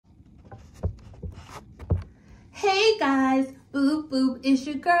Hey guys, boop boop, it's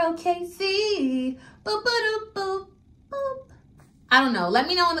your girl KC. Boop boop boop boop. I don't know. Let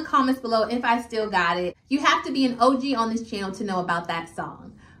me know in the comments below if I still got it. You have to be an OG on this channel to know about that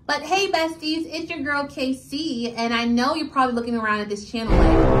song. But hey besties, it's your girl KC, and I know you're probably looking around at this channel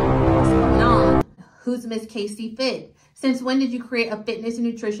like, what's going on? Who's Miss KC Fit? Since when did you create a fitness and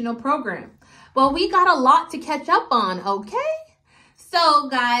nutritional program? Well, we got a lot to catch up on, okay? So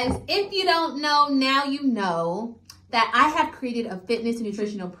guys, if you don't know, now you know that I have created a fitness and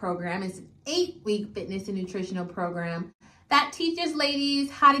nutritional program. It's an 8-week fitness and nutritional program that teaches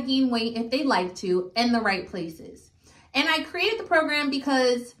ladies how to gain weight if they like to in the right places. And I created the program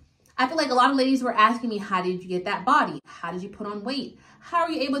because I feel like a lot of ladies were asking me, how did you get that body? How did you put on weight? How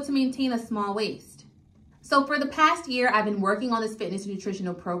are you able to maintain a small waist? So for the past year, I've been working on this fitness and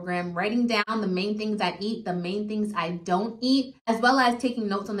nutritional program, writing down the main things I eat, the main things I don't eat, as well as taking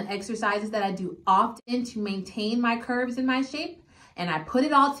notes on the exercises that I do often to maintain my curves and my shape. And I put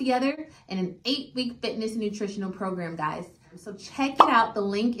it all together in an 8-week fitness and nutritional program, guys. So check it out. The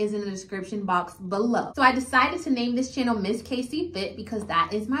link is in the description box below. So I decided to name this channel Miss KC Fit because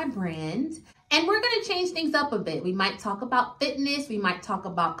that is my brand. And we're going to change things up a bit. We might talk about fitness. We might talk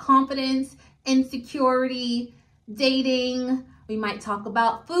about confidence, insecurity, dating. We might talk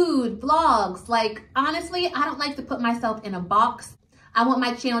about food, vlogs. Like, honestly, I don't like to put myself in a box. I want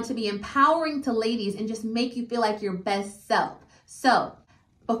my channel to be empowering to ladies and just make you feel like your best self. So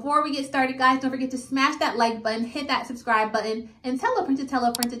before we get started, guys, don't forget to smash that like button, hit that subscribe button, and tell a friend to tell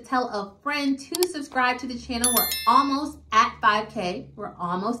a friend to tell a friend to subscribe to the channel. We're almost at 5K. We're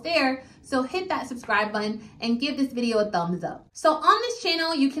almost there. So hit that subscribe button and give this video a thumbs up. So on this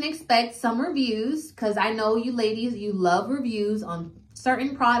channel, you can expect some reviews because I know you ladies, you love reviews on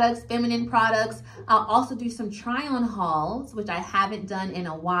certain products, feminine products. I'll also do some try-on hauls, which I haven't done in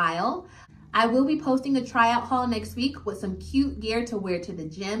a while. I will be posting a tryout haul next week with some cute gear to wear to the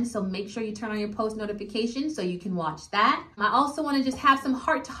gym. So make sure you turn on your post notifications so you can watch that. I also want to just have some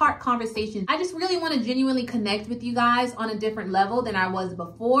heart-to-heart conversations. I just really want to genuinely connect with you guys on a different level than I was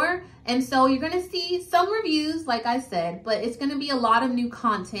before. And so you're going to see some reviews, like I said, but it's going to be a lot of new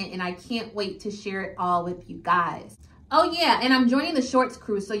content and I can't wait to share it all with you guys. Oh yeah, and I'm joining the shorts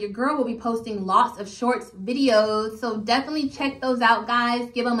crew, so your girl will be posting lots of shorts videos. So definitely check those out, guys.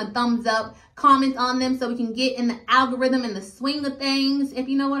 Give them a thumbs up, comment on them so we can get in the algorithm and the swing of things, if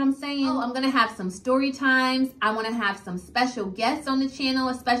you know what I'm saying. Oh, I'm gonna have some story times. I wanna have some special guests on the channel,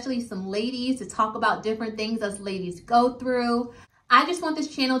 especially some ladies to talk about different things us ladies go through. I just want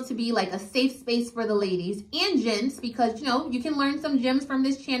this channel to be like a safe space for the ladies and gents because, you know, you can learn some gems from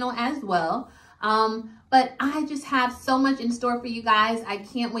this channel as well. But I just have so much in store for you guys. I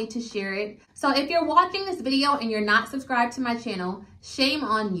can't wait to share it. So if you're watching this video and you're not subscribed to my channel, shame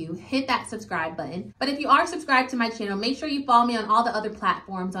on you. Hit that subscribe button. But if you are subscribed to my channel, make sure you follow me on all the other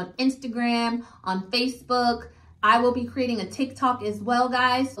platforms, on Instagram, on Facebook. I will be creating a TikTok as well,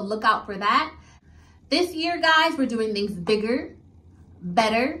 guys. So look out for that. This year, guys, we're doing things bigger,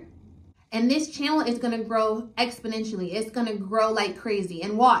 better. And this channel is going to grow exponentially. It's going to grow like crazy.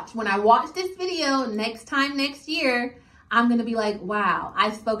 And watch, when I watch this video next time next year, I'm going to be like, wow,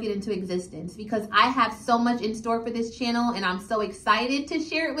 I spoke it into existence because I have so much in store for this channel and I'm so excited to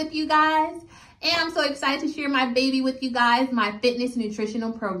share it with you guys. And I'm so excited to share my baby with you guys, my fitness and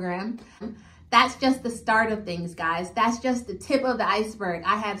nutritional program. That's just the start of things, guys. That's just the tip of the iceberg.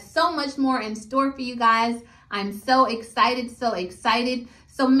 I have so much more in store for you guys. I'm so excited, so excited.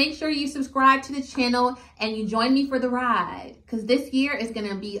 So make sure you subscribe to the channel and you join me for the ride because this year is going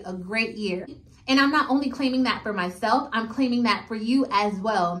to be a great year. And I'm not only claiming that for myself, I'm claiming that for you as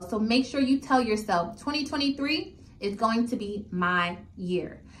well. So make sure you tell yourself 2023 is going to be my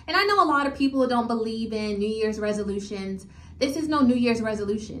year. And I know a lot of people don't believe in New Year's resolutions. This is no New Year's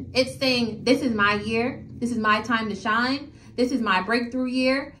resolution. It's saying this is my year. This is my time to shine. This is my breakthrough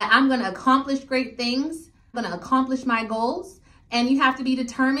year. I'm going to accomplish great things. I'm going to accomplish my goals. And you have to be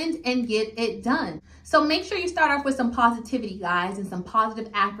determined and get it done. So make sure you start off with some positivity, guys, and some positive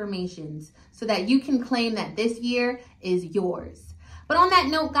affirmations so that you can claim that this year is yours. But on that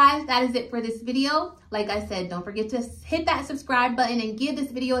note, guys, that is it for this video. Like I said, don't forget to hit that subscribe button and give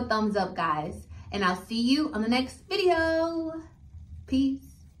this video a thumbs up, guys. And I'll see you on the next video. Peace.